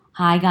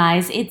Hi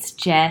guys, it's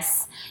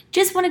Jess.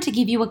 Just wanted to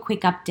give you a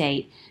quick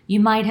update. You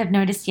might have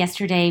noticed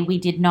yesterday we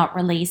did not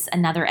release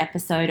another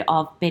episode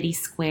of Betty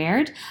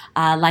Squared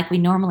like we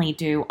normally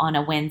do on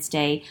a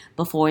Wednesday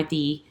before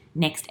the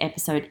next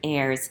episode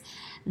airs.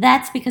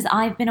 That's because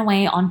I've been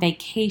away on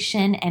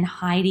vacation and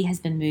Heidi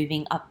has been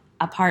moving up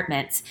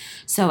apartments,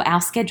 so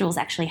our schedules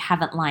actually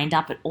haven't lined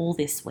up at all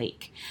this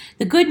week.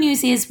 The good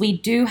news is we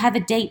do have a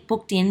date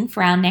booked in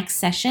for our next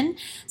session,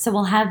 so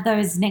we'll have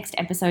those next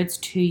episodes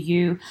to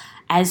you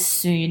as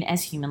soon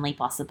as humanly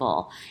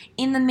possible.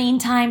 In the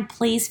meantime,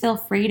 please feel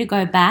free to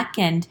go back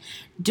and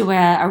do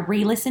a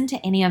re-listen to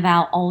any of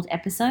our old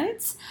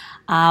episodes.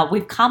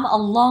 We've come a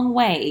long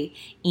way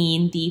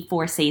in the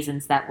 4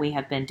 seasons that we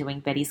have been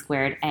doing Betty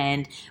Squared,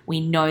 and we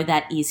know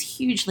that is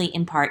hugely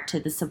in part to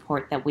the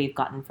support that we've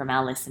gotten from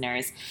our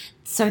listeners.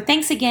 So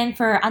thanks again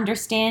for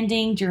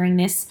understanding during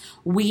this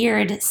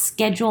weird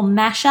schedule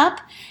mashup,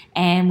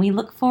 and we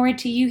look forward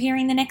to you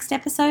hearing the next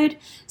episode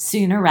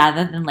sooner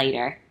rather than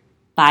later.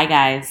 Bye,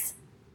 guys.